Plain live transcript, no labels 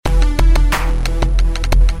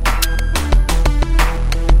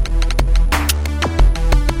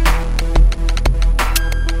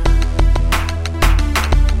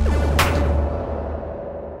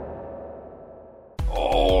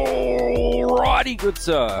Alrighty, good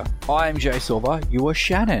sir. I'm Jay Silver. You are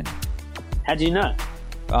Shannon. How do you know?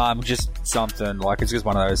 Just something, like, it's just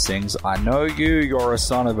one of those things. I know you, you're a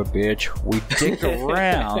son of a bitch. We dick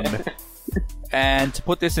around. And to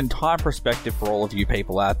put this in time perspective for all of you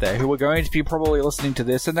people out there who are going to be probably listening to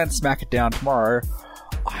this and then smack it down tomorrow,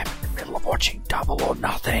 I'm in the middle of watching Double or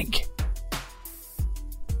Nothing.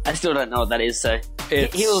 I still don't know what that is, so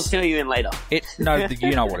he'll fill you in later. No,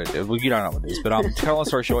 you know what it is. Well, you don't know what it is, but to tell a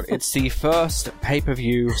story short, it's the first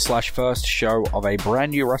pay-per-view / first show of a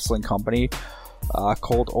brand new wrestling company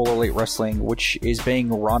called All Elite Wrestling, which is being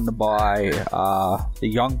run by the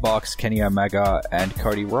Young Bucks, Kenny Omega, and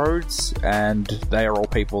Cody Rhodes, and they are all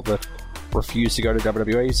people that refuse to go to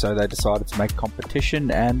WWE, so they decided to make a competition,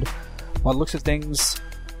 and by the looks of things,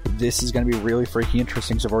 this is going to be really freaking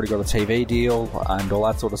interesting, because I've already got a TV deal and all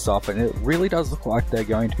that sort of stuff, and it really does look like they're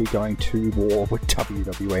going to be going to war with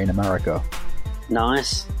WWE in America.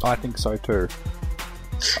 Nice. I think so too.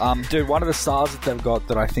 Dude, one of the stars that they've got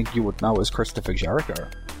that I think you would know is Christopher Jericho.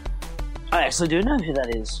 I actually do know who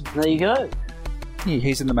that is. There you go. Yeah,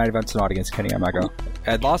 he's in the main event tonight against Kenny Omega.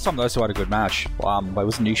 And last time those two had a good match. It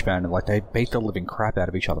was New Japan, and they beat the living crap out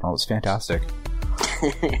of each other, and it was fantastic.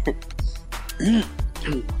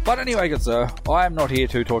 But anyway, good sir, I am not here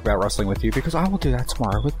to talk about wrestling with you, because I will do that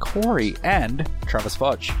tomorrow with Corey and Travis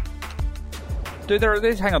Fudge. Dude,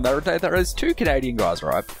 hang on, there is two Canadian guys,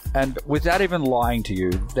 right? And without even lying to you,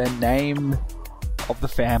 their name of the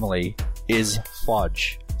family is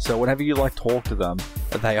Fudge. So whenever you talk to them,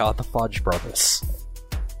 they are the Fudge Brothers.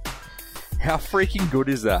 How freaking good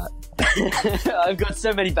is that? I've got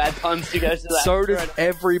so many bad puns to go to that. So does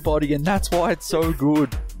everybody, and that's why it's so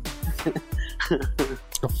good.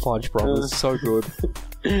 The Fudge Brothers, so good.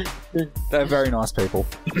 They're very nice people.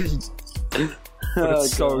 But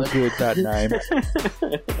it's so good, that name.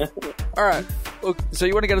 Alright, look, so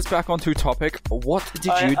you want to get us back onto topic. What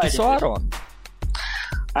did you decide on?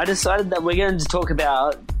 I decided that we're going to talk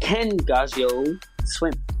about, can Gargiel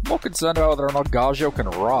swim? I'm more concerned about whether or not Gargiel can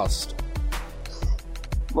rust.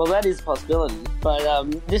 Well, that is a possibility, but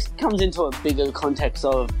this comes into a bigger context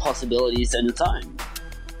of possibilities in its own.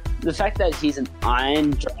 The fact that he's an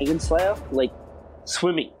Iron Dragon Slayer,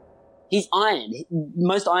 swimming. He's iron.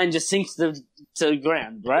 Most iron just sinks to the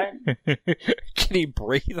ground, right? Can he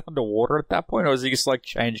breathe underwater at that point, or does he just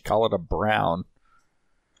change color to brown?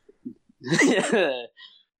 That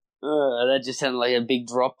just sounded like a big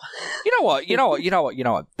drop. You know what?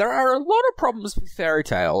 There are a lot of problems with Fairy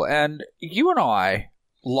Tail, and you and I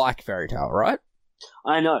like Fairy Tail, right?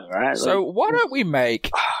 I know, right? So why don't we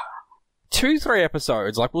make 2-3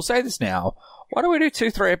 episodes? We'll say this now. Why don't we do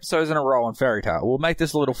 2-3 episodes in a row on Fairy Tail? We'll make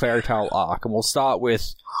this a little Fairy Tail arc, and we'll start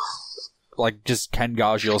with, just can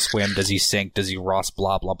Gargiel swim? Does he sink? Does he rust?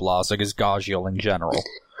 Blah, blah, blah. So just Gargiel in general.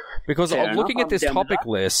 Because looking at this topic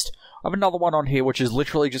list, I have another one on here which is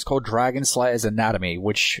literally just called Dragon Slayer's Anatomy,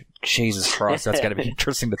 which, Jesus Christ, that's going to be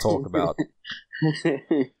interesting to talk about.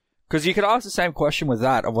 Because you could ask the same question with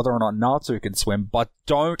that, of whether or not Natsu can swim, but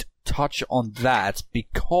don't touch on that,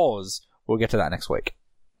 because we'll get to that next week.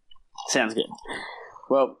 Sounds good.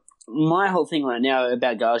 Well, my whole thing right now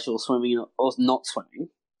about Gargiel swimming or not swimming...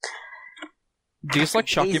 Do you just,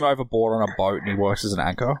 chuck him overboard on a boat and he works as an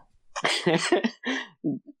anchor?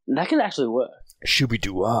 That could actually work.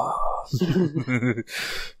 Shooby-doo-ah.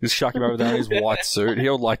 Just chuck him over there in his white suit.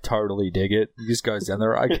 He'll, totally dig it. He just goes down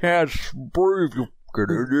there, I can't breathe, you good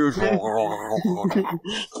idiot.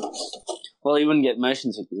 Well, he wouldn't get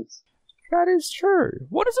motion sickness. That is true.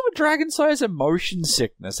 What is it with Dragon Slayer's motion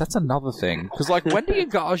sickness? That's another thing. Because, Wendy and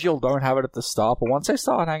Gargiel don't have it at the start, but once they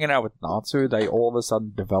start hanging out with Natsu, they all of a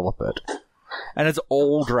sudden develop it. And it's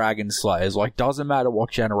all Dragon Slayers. Doesn't matter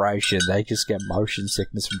what generation, they just get motion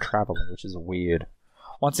sickness from traveling, which is weird.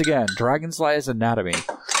 Once again, Dragon Slayer's Anatomy.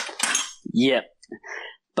 Yep.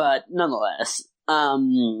 But nonetheless,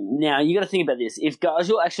 now you got to think about this. If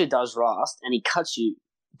Gargiel actually does rust and he cuts you,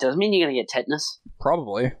 does it mean you're going to get tetanus?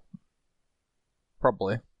 Probably.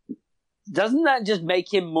 Doesn't that just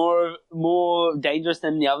make him more dangerous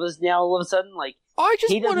than the others now all of a sudden? Go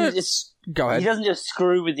ahead. He doesn't just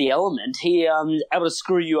screw with the element. He is able to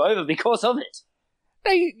screw you over because of it.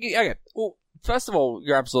 Okay. Well, first of all,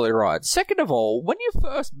 you're absolutely right. Second of all, when you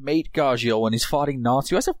first meet Gargiel when he's fighting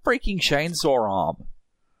Natsu, he has a freaking chainsaw arm.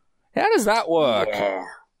 How does that work? Yeah.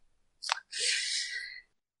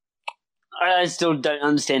 I still don't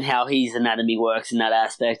understand how his anatomy works in that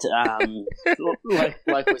aspect. Like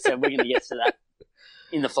we said, we're going to get to that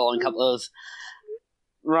in the following couple of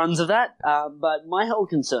runs of that. But my whole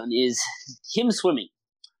concern is him swimming.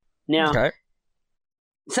 Now,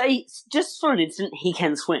 say, just for an instant, he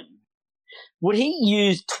can swim. would he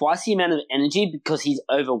use twice the amount of energy because he's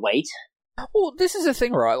overweight? Well, this is the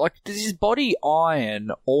thing, right? Like, does his body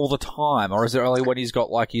iron all the time, or is it only when he's got,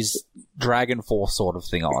 like, his Dragon Force sort of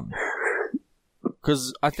thing on?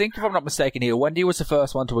 Because I think, if I'm not mistaken here, Wendy was the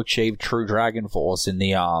first one to achieve true Dragon Force in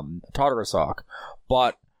the Tartarus arc.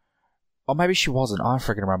 But, or maybe she wasn't, I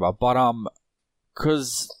freaking remember. But,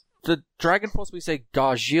 because the Dragon Force we see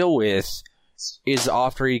Gargiel with is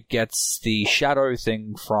after he gets the shadow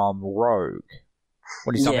thing from Rogue.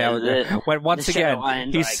 When he somehow, once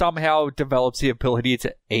again, he somehow develops the ability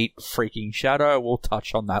to eat freaking shadow. We'll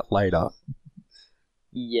touch on that later.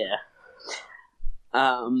 Yeah.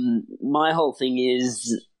 My whole thing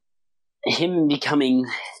is him becoming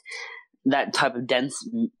that type of dense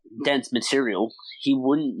material. He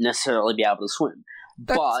wouldn't necessarily be able to swim.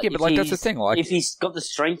 But that's the thing. Like, if he's got the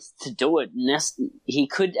strength to do it, he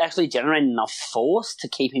could actually generate enough force to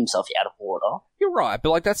keep himself out of water. You're right, but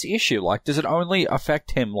like that's the issue. Like, does it only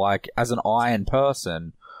affect him like as an iron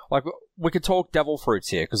person? Like, we could talk devil fruits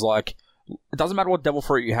here because like it doesn't matter what devil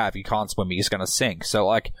fruit you have, you can't swim. You're just going to sink. So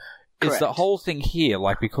like, is the whole thing here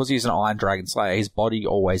like because he's an Iron Dragon Slayer, his body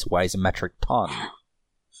always weighs a metric ton?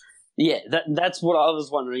 Yeah, that's what I was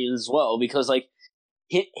wondering as well because like.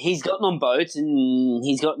 He's gotten on boats and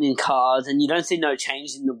he's gotten in cars, and you don't see no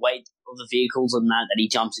change in the weight of the vehicles and that he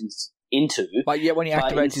jumps into. But yeah, when he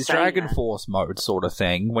activates his Dragon Force mode sort of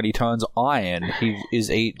thing, when he turns iron,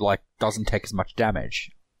 he doesn't take as much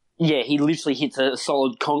damage. Yeah, he literally hits a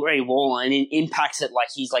solid concrete wall and it impacts it like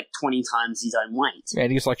he's like 20 times his own weight. Yeah,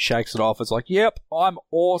 and he just like shakes it off. It's like, yep, I'm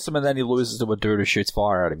awesome, and then he loses to a dude who shoots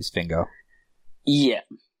fire out of his finger. Yeah.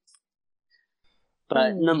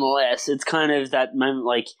 But nonetheless, it's kind of that moment,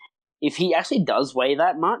 like, if he actually does weigh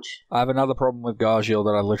that much... I have another problem with Gargiel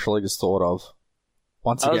that I literally just thought of.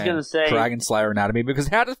 Once again, I was gonna say, Dragon Slayer anatomy, because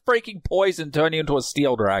how does freaking poison turn you into a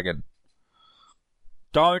steel dragon?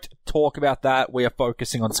 Don't talk about that, we are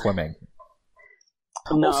focusing on swimming.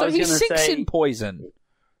 No, also, he sinks in poison.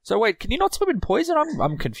 So wait, can you not swim in poison?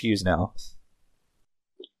 I'm confused now.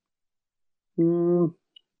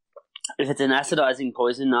 If it's an acidizing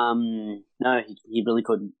poison, no, he really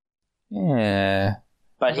couldn't. Yeah.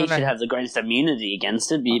 But he should have the greatest immunity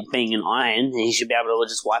against it, being an iron. He should be able to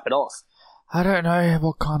just wipe it off. I don't know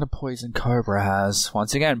what kind of poison Cobra has.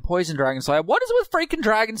 Once again, poison Dragon Slayer. What is it with freaking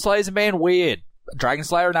Dragon Slayers and being weird? Dragon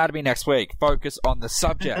Slayer anatomy next week. Focus on the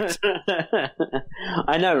subject.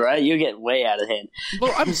 I know, right? You get way out of hand.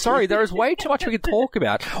 Well, I'm sorry. There is way too much we can talk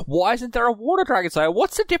about. Why isn't there a water Dragon Slayer?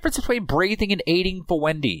 What's the difference between breathing and eating for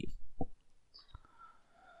Wendy?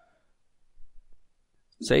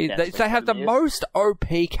 See, they have the most OP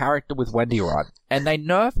character with Wendy, right? And they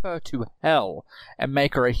nerf her to hell and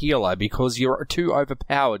make her a healer because you're too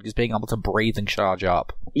overpowered just being able to breathe and charge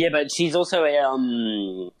up. Yeah, but she's also a,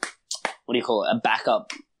 what do you call it? A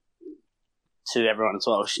backup to everyone as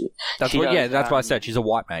well. That's what I said. She's a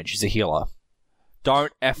white mage. She's a healer.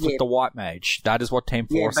 Don't F with the white mage. That is what Team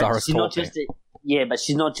Force has taught me. But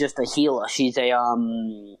she's not just a healer. She's a,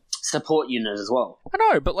 support unit as well. I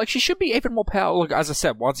know, but like she should be even more powerful. Look, as I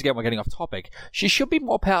said, once again we're getting off topic. She should be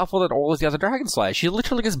more powerful than all of the other Dragon Slayers. She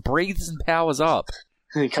literally just breathes and powers up.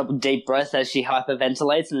 A couple of deep breaths as she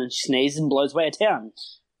hyperventilates and then she sneezes and blows away a town.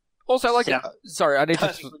 Also, like, sorry, I need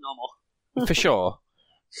perfectly normal. For sure.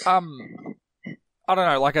 I don't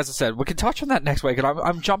know. Like as I said, we can touch on that next week. And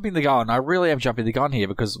I'm jumping the gun. I really am jumping the gun here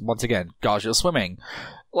because once again, Gargiel swimming,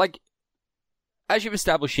 like. As you've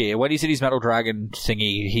established here, when he's in his Metal Dragon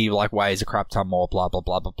thingy, he, like, weighs a crap ton more, blah, blah,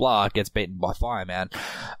 blah, blah, blah, gets beaten by Fireman.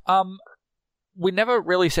 We never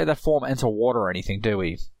really see that form enter water or anything, do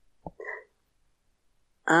we?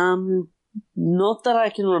 Not that I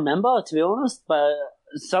can remember, to be honest, but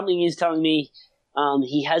something is telling me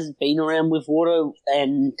he has been around with water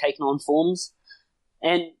and taken on forms.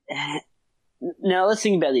 And... Now, let's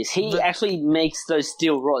think about this. He actually makes those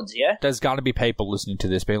steel rods, yeah? There's going to be people listening to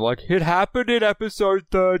this being like, it happened in episode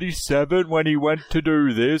 37 when he went to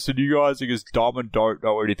do this, and you guys are just dumb and don't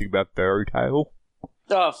know anything about Fairy Tail.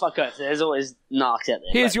 Oh, fuck off. There's always narcs out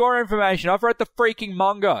there. Here's your information. I've read the freaking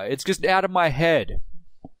manga. It's just out of my head.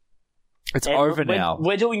 It's over now.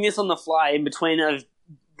 We're doing this on the fly in between of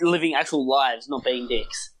living actual lives, not being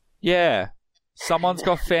dicks. Yeah. Someone's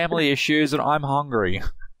got family issues, and I'm hungry.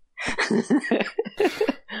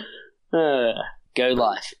 Go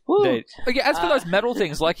life. Dude. Like, as for those metal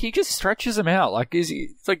things, like he just stretches them out. Like,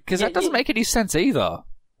 because that doesn't make any sense either.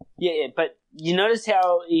 Yeah, but you notice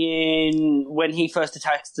how when he first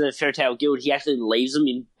attacks the Fairy Tail Guild, he actually leaves them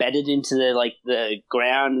embedded into the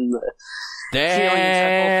ground and the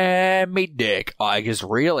damn me dick. I just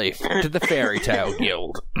really fucked the Fairy Tail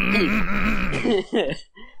Guild.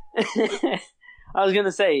 I was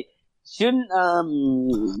gonna say, shouldn't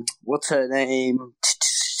what's her name?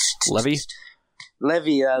 Levy?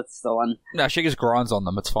 Levy, that's the one. No, she just grinds on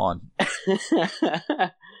them. It's fine.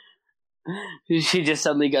 She just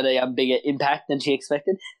suddenly got a bigger impact than she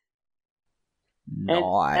expected.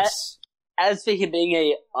 Nice. As for him being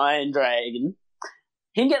a Iron Dragon,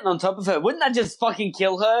 him getting on top of her, wouldn't that just fucking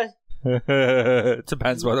kill her? It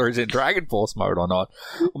depends whether he's in Dragon Force mode or not.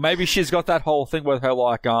 Or maybe she's got that whole thing with her,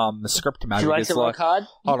 like, the script magic. She likes it's it like, hard?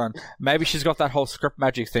 hold on. Maybe she's got that whole script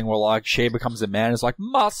magic thing where, like, she becomes a man, it's like,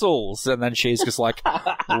 muscles! And then she's just, like,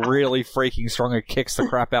 really freaking strong and kicks the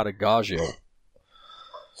crap out of Gargiel.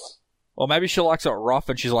 Or maybe she likes it rough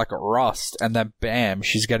and she's like, rust, and then bam,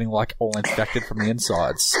 she's getting, like, all infected from the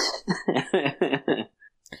insides.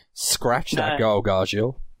 Scratch that go,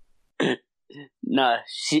 Gargiel. No,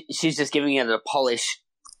 she's just giving it a polish.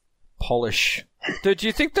 Polish. Dude, do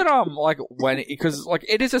you think that, like, because, like,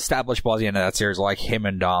 it is established by the end of that series, like, him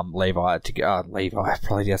and, Levi Levi,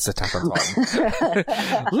 probably that's the Attack on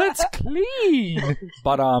Titan. Let's clean!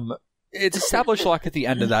 But, it's established, like, at the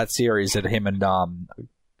end of that series that him and,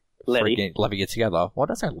 Levy get together. Well, I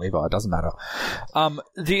don't say Levi, it doesn't matter.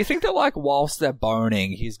 Do you think that, like, whilst they're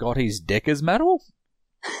boning, he's got his dick as metal?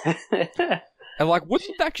 And, like,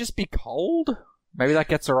 wouldn't that just be cold? Maybe that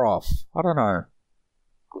gets her off. I don't know.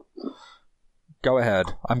 Go ahead.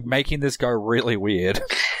 I'm making this go really weird.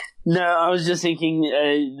 No, I was just thinking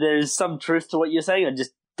there's some truth to what you're saying. I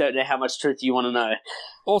just don't know how much truth you want to know.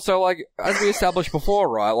 Also, like, as we established before,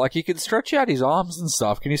 right, like, he can stretch out his arms and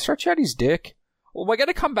stuff. Can he stretch out his dick? Well, we're going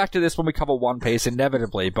to come back to this when we cover One Piece,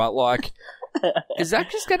 inevitably, but, like, is that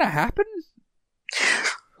just going to happen?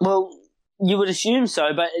 Well, you would assume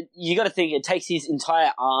so, but you got to think it takes his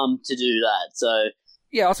entire arm to do that, so...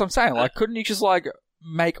 Yeah, that's what I'm saying. Like, couldn't he just, like,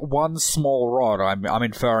 make one small rod? I'm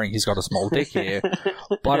inferring he's got a small dick here.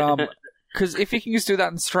 But, because if he can just do that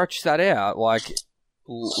and stretch that out, like,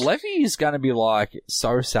 Levy is going to be, like,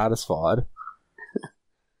 so satisfied.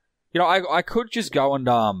 You know, I could just go and,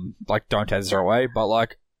 like, don't take this away, but,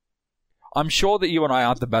 like, I'm sure that you and I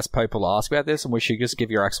aren't the best people to ask about this, and we should just give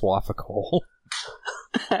your ex-wife a call.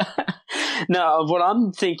 No, what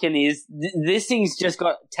I'm thinking is, this thing's just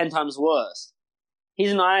got 10 times worse.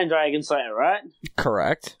 He's an Iron Dragon Slayer, right?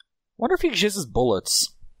 Correct. Wonder if he uses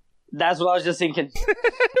bullets. That's what I was just thinking.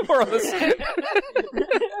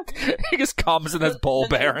 He just comes and there's ball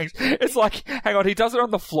bearings. It's like, hang on, he does it on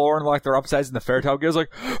the floor and like they're upstairs in the fairy tale goes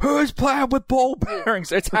like, who's playing with ball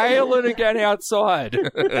bearings? It's hailing again outside.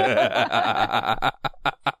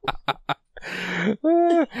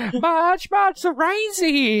 March, the rain's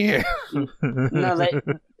here.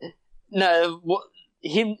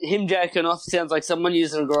 Him jacking off sounds like someone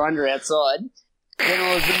using a grinder outside. Then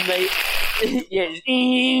all of a sudden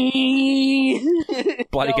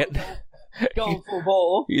bloody going for a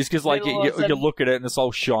ball. It's because like you look at it and it's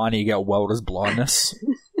all shiny. You get welder's blindness.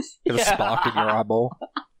 Get a spark in your eyeball.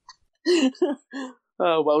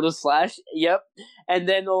 Oh, welder's flash. Yep. And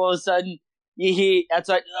then all of a sudden you hear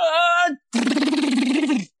outside.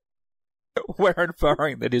 We're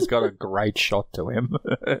inferring that he's got a great shot to him.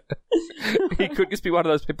 He could just be one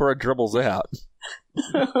of those people who dribbles out.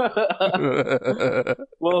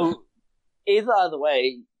 Well, either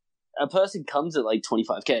way, a person comes at like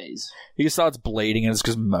 25 Ks. He starts bleeding and it's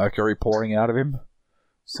just mercury pouring out of him.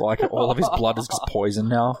 It's like all of his blood is just poison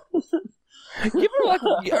now. You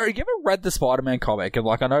ever read the Spider-Man comic? And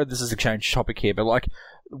like, I know this is a change topic here, but like,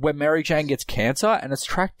 when Mary Jane gets cancer and it's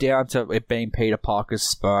tracked down to it being Peter Parker's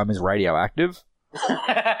sperm is radioactive.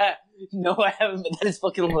 No, I haven't, but that is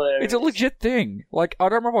fucking hilarious. It's a legit thing. Like, I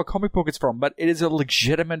don't remember what comic book it's from, but it is a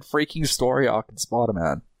legitimate freaking story arc in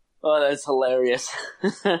Spider-Man. Oh, that's hilarious.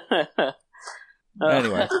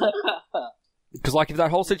 Anyway. Because, like, if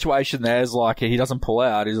that whole situation there is, like, he doesn't pull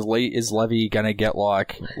out, is Levy gonna get,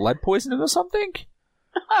 like, lead poisoning or something?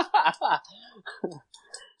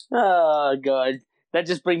 Oh, God. That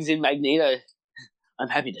just brings in Magneto. I'm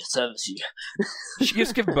happy to service you. She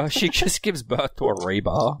just gives birth to a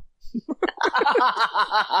rebar.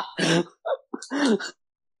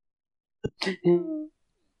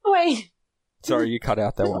 Wait. Sorry, you cut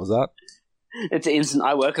out there. What was that? It's instant.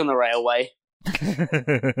 I work on the railway.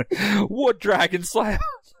 What Dragon Slayer?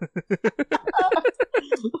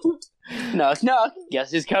 Knock, knock.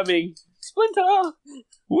 Guess who's coming? Splinter.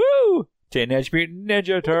 Woo! Teenage Mutant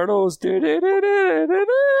Ninja Turtles.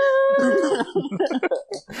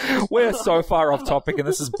 We're so far off topic, and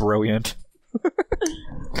this is brilliant.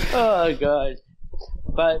 Oh, God.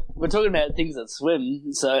 But we're talking about things that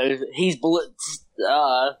swim, so he's bullets,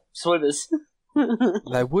 swimmers.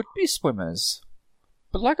 They would be swimmers.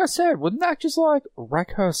 But like I said, wouldn't that just, like,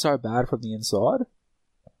 wreck her so bad from the inside?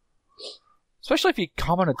 Especially if you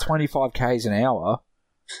come in at 25 k's an hour.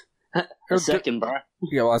 A second, bro.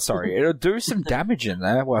 Yeah, well, sorry. It'll do some damage in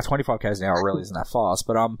there. Well, 25 k's an hour really isn't that fast,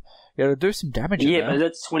 but it'll do some damage in there. Yeah, but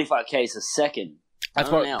that's 25 k's a second. That's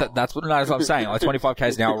what I'm saying. Like, 25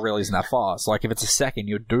 k's an hour really isn't that fast. Like, if it's a second,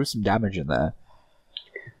 you'll do some damage in there.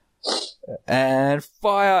 And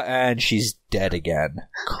fire, and she's dead again.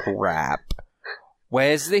 Crap.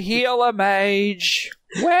 Where's the healer mage?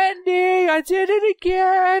 Wendy, I did it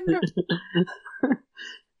again!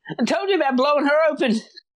 I told you about blowing her open!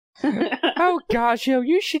 Oh gosh,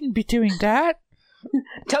 you shouldn't be doing that.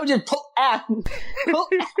 Told you to pull out! Pull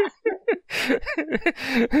out!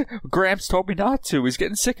 Gramps told me not to. He's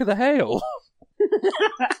getting sick of the hail.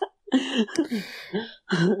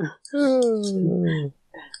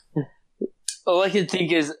 All I can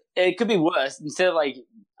think is, it could be worse. Instead of, like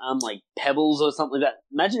pebbles or something like that,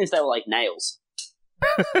 imagine if they were like nails.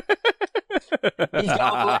 He's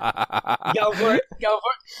going for it. Go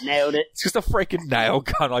for it. Nailed it. It's just a freaking nail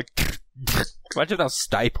gun, like... Imagine those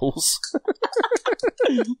staples.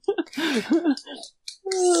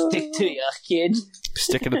 Stick to ya, kid.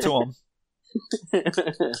 Sticking it to him.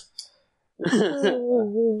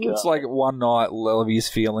 It's like one night Levy's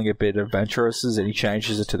feeling a bit adventurous and he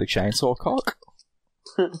changes it to the chainsaw cock.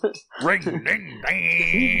 Ring, ding,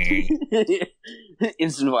 ding.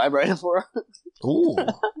 Instant vibrator for her. Ooh,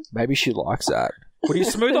 maybe she likes that. Would you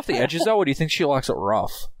smooth off the edges though, or do you think she likes it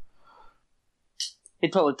rough?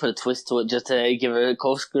 He'd probably put a twist to it just to give her a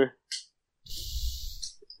corkscrew.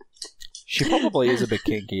 She probably is a bit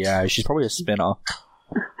kinky, yeah. She's probably a spinner.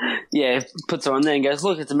 Yeah, puts her on there and goes,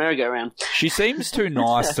 look, it's a merry-go-round. She seems too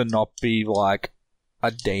nice to not be, like, a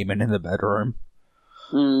demon in the bedroom.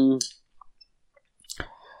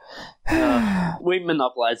 We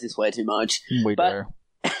monopolise this way too much. We do.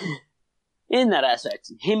 In that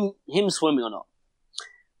aspect, him swimming or not,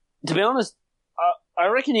 to be honest, I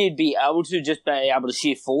reckon he'd be able to just be able to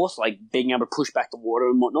sheer force, like being able to push back the water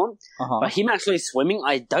and whatnot. But him actually swimming,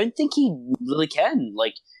 I don't think he really can.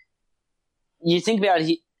 Like, you think about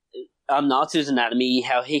Natsu's anatomy,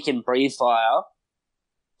 how he can breathe fire.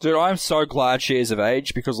 Dude, I'm so glad she is of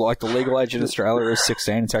age, because, like, the legal age in Australia is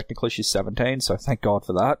 16, and technically she's 17, so thank God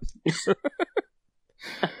for that.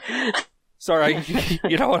 Sorry,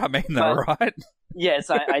 you know what I mean, though, right? Yes,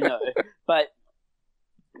 I know. But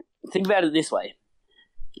think about it this way.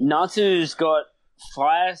 Natsu's got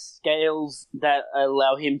fire scales that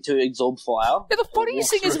allow him to absorb fire. Yeah, the funniest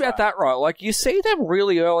thing is about that, right? Like, you see them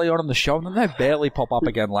really early on in the show, and then they barely pop up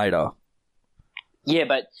again later. Yeah,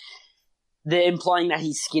 but they're implying that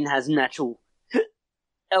his skin has natural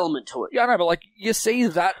element to it. Yeah, I know, but, like, you see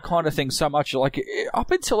that kind of thing so much, like, up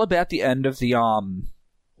until about the end of the,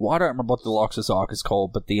 well, I don't remember what the Deluxus arc is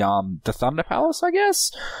called, but the Thunder Palace, I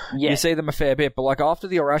guess? Yeah. You see them a fair bit, but, like, after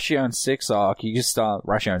the Oracion 6 arc, you just,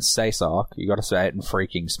 Oracion 6 arc, you gotta say it in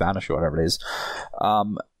freaking Spanish or whatever it is,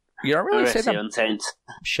 you don't really see them...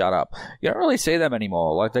 Shut up. You don't really see them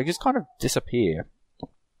anymore, like, they just kind of disappear.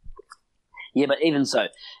 Yeah, but even so,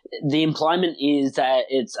 the implyment is that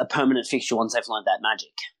it's a permanent fixture once they've learned that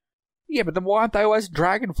magic. Yeah, but then why aren't they always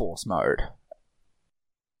Dragon Force mode?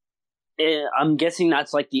 I'm guessing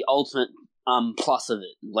that's like the ultimate plus of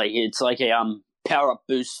it. Like, it's like a power-up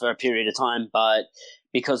boost for a period of time, but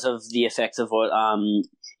because of the effects of what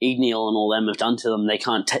Igneal and all them have done to them, they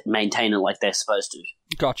can't maintain it like they're supposed to.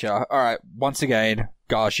 Gotcha. Alright, once again,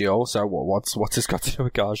 Gargiel. So what's this got to do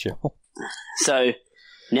with Gargiel? So,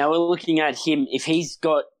 now we're looking at him. If he's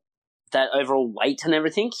got that overall weight and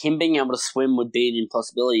everything, him being able to swim would be an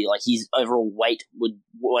impossibility. Like, his overall weight would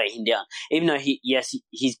weigh him down. Even though,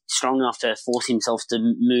 he's strong enough to force himself to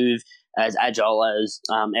move as agile as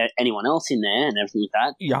anyone else in there and everything like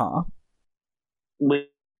that. Yeah. We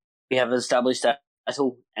have established that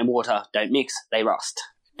metal and water don't mix, they rust.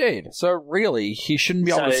 Indeed. So, really, he shouldn't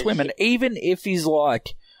be able to swim. And even if he's,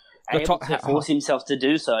 like... able to force himself to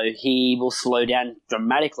do so, he will slow down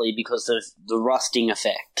dramatically because of the rusting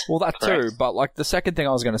effect. Well, that too, but, like, the second thing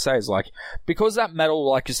I was going to say is, like, because that metal,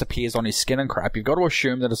 like, just appears on his skin and crap, you've got to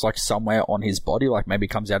assume that it's, like, somewhere on his body, like, maybe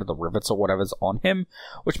comes out of the rivets or whatever's on him,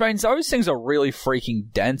 which means those things are really freaking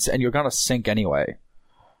dense, and you're going to sink anyway.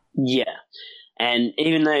 Yeah. And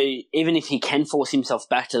even if he can force himself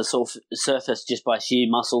back to the surface just by sheer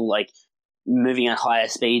muscle, like, moving at higher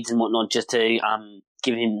speeds and whatnot, just to,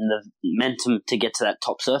 give him the momentum to get to that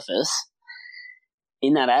top surface,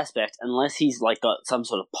 in that aspect, unless he's like got some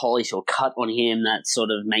sort of polish or cut on him that sort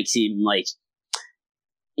of makes him like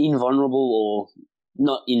invulnerable, or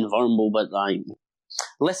not invulnerable, but like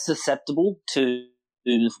less susceptible to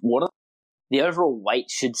water, the overall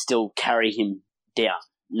weight should still carry him down,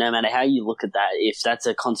 no matter how you look at that, if that's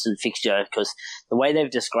a constant fixture, because the way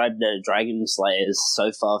they've described the Dragon Slayers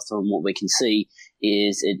so far from what we can see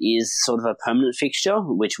is it is sort of a permanent fixture,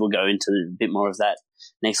 which we'll go into a bit more of that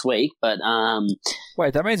next week, but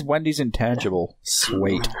Wait, that means Wendy's intangible.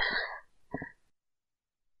 Sweet.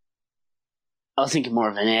 I was thinking more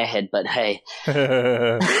of an airhead, but hey. What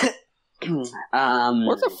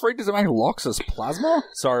the freak does it make Loxus plasma?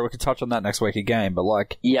 Sorry, we could touch on that next week again, but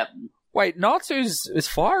like... Yep. Wait, Natsu's... Is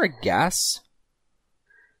fire a gas?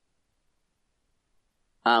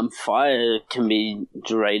 Fire can be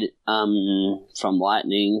generated from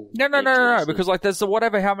lightning. No, because like there's the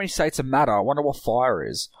whatever, how many states of matter. I wonder what fire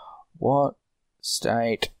is. What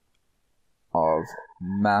state of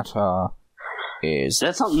matter is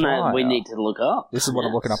That's something fire? that we need to look up. This is what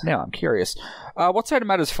I'm looking up now. I'm curious. What state of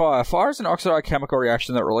matter is fire? Fire is an oxidized chemical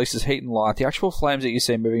reaction that releases heat and light. The actual flames that you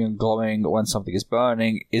see moving and glowing when something is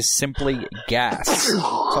burning is simply gas. So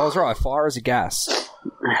I was right. Fire is a gas.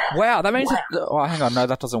 Wow, that means that... Oh, hang on. No,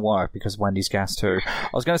 that doesn't work because Wendy's gas too. I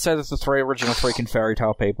was going to say that the three original freaking fairy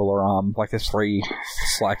tale people are, like, there's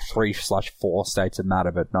 3/4 states of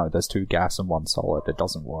matter, but no, there's 2 gas and 1 solid. It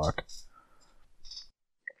doesn't work.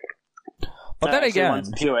 But then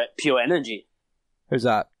again... Pure energy. Who's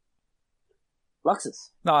that? Luxus.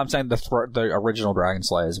 No, I'm saying the original Dragon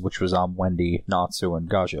Slayers, which was Wendy, Natsu, and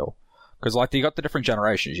Gajil. Because like you got the different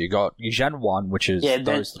generations. You got Gen 1, which is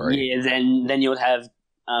those 3. Yeah, then you would have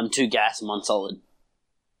 2 gas and 1 solid.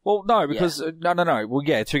 Well, no, because no. Well,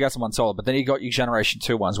 yeah, 2 gas and 1 solid. But then you got your Generation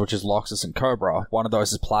 2 ones, which is Loxus and Cobra. One of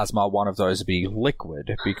those is plasma. One of those would be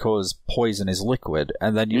liquid because poison is liquid.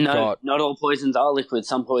 And then you've got not all poisons are liquid.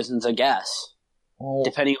 Some poisons are gas. Well,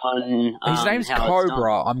 depending on his name's how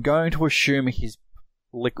Cobra. I'm going to assume he's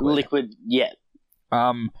liquid. Liquid, yeah.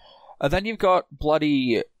 And then you've got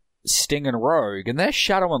bloody Sting and Rogue, and they're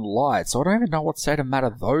shadow and light. So I don't even know what state of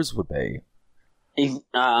matter those would be.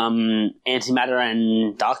 Antimatter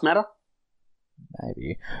and dark matter?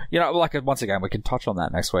 Maybe. You know, like, once again, we can touch on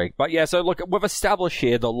that next week. But yeah, so look, we've established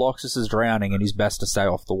here that Loxus is drowning and he's best to stay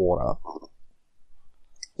off the water.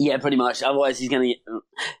 Yeah, pretty much. Otherwise he's going to...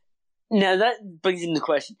 Now, that brings into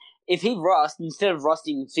question. If he rusts, instead of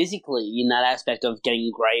rusting physically in that aspect of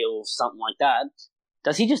getting grey or something like that,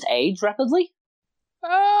 does he just age rapidly?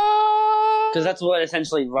 Because that's what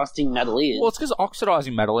essentially rusting metal is. Well, it's because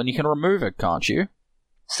oxidizing metal, and you can remove it, can't you?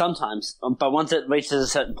 Sometimes. But once it reaches a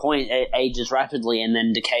certain point, it ages rapidly and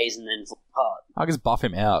then decays and then falls apart. I'll just buff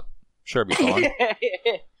him out. Sure, it'll be fine.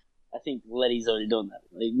 I think Letty's already doing that.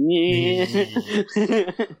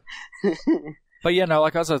 But yeah, no,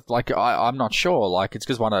 like I said, like I'm not sure. Like it's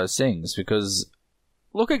because one of those things. Because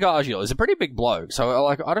look at Gajil; he's a pretty big bloke. So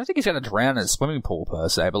like, I don't think he's going to drown in a swimming pool per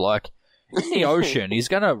se. But like in the ocean, he's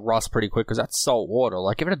going to rust pretty quick because that's salt water.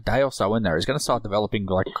 Like give it a day or so in there, he's going to start developing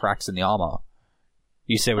like cracks in the armor.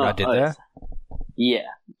 You see what I did there? Yeah.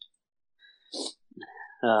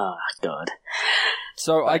 Oh God.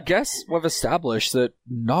 So I guess we've established that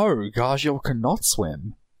no, Gajil cannot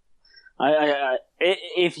swim.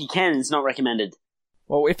 If he can, it's not recommended.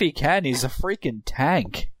 Well, if he can, he's a freaking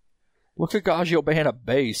tank. Look at Gajil being a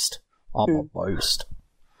beast. I'm a beast.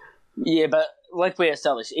 Yeah, but like we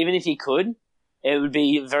established, even if he could, it would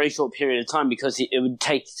be a very short period of time because it would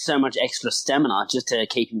take so much extra stamina just to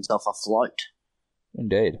keep himself afloat.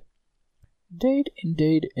 Indeed.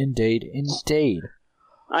 Indeed.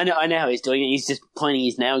 I know how he's doing it. He's just pointing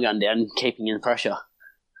his nail gun down and keeping in pressure.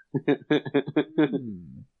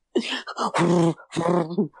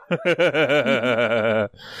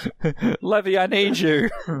 Levy, I need you.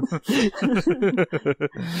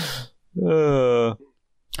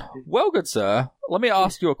 Well, good sir, let me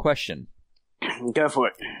ask you a question. Go for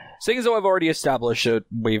it. Seeing as though I've already established that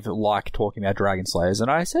we've liked talking about Dragon Slayers,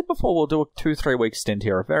 and I said before we'll do a 2-3 week stint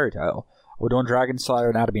here of Fairy Tail. We're doing Dragon Slayer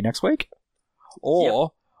Anatomy next week?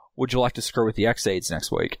 Or would you like to screw with the X-Seeds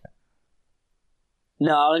next week?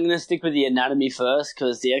 No, I'm going to stick with the anatomy first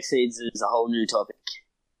because the X-Seeds is a whole new topic.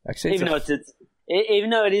 X-Seeds even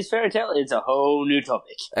though it is Fairy Tail, it's a whole new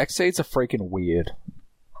topic. X-Seeds are freaking weird.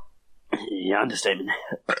 Yeah, understatement.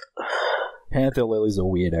 Panther Lily's a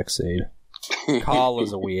weird X-Seed.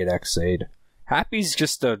 Carla's a weird X-Seed. Happy's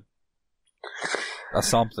just a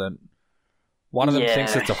something. One of them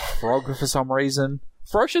thinks it's a frog for some reason.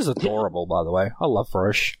 Frosh is adorable, by the way. I love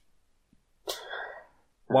Frosh.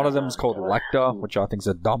 One of them is called Lecter, which I think is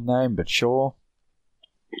a dumb name, but sure.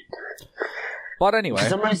 But anyway. For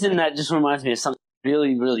some reason, that just reminds me of something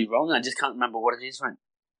really, really wrong. I just can't remember what it is right.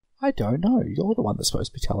 I don't know. You're the one that's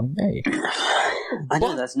supposed to be telling me. I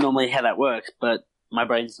know that's normally how that works, but my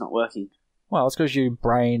brain's not working. Well, it's because your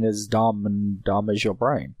brain is dumb and dumb is your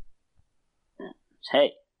brain.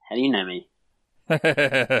 Hey, how do you know me? I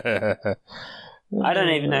don't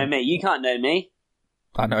even know me. You can't know me.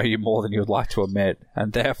 I know you more than you would like to admit,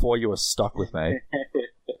 and therefore you are stuck with me.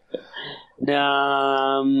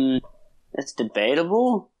 It's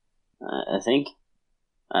debatable, I think.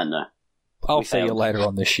 I don't know. I'll see you later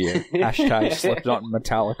on this year. Hashtag Slipknot and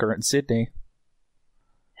Metallica in Sydney.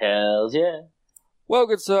 Hells yeah. Well,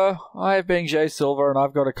 good sir, I have been Jay Silver, and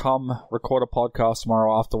I've got to come record a podcast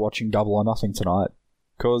tomorrow after watching Double or Nothing tonight.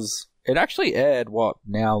 Because it actually aired, 10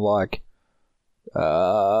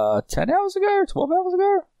 hours ago? 12 hours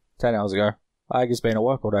ago? 10 hours ago. I guess been at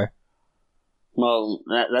work all day. Well,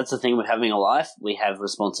 that's the thing with having a life. We have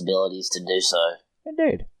responsibilities to do so.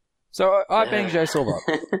 Indeed. So, I've been Jay Silver.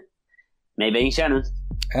 Me being Shannon.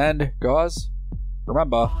 And, guys,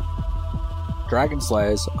 remember, Dragon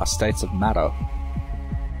Slayers are states of matter.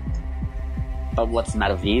 But what's the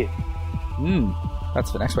matter for you? That's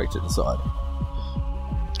for next week to decide.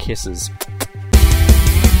 Kisses.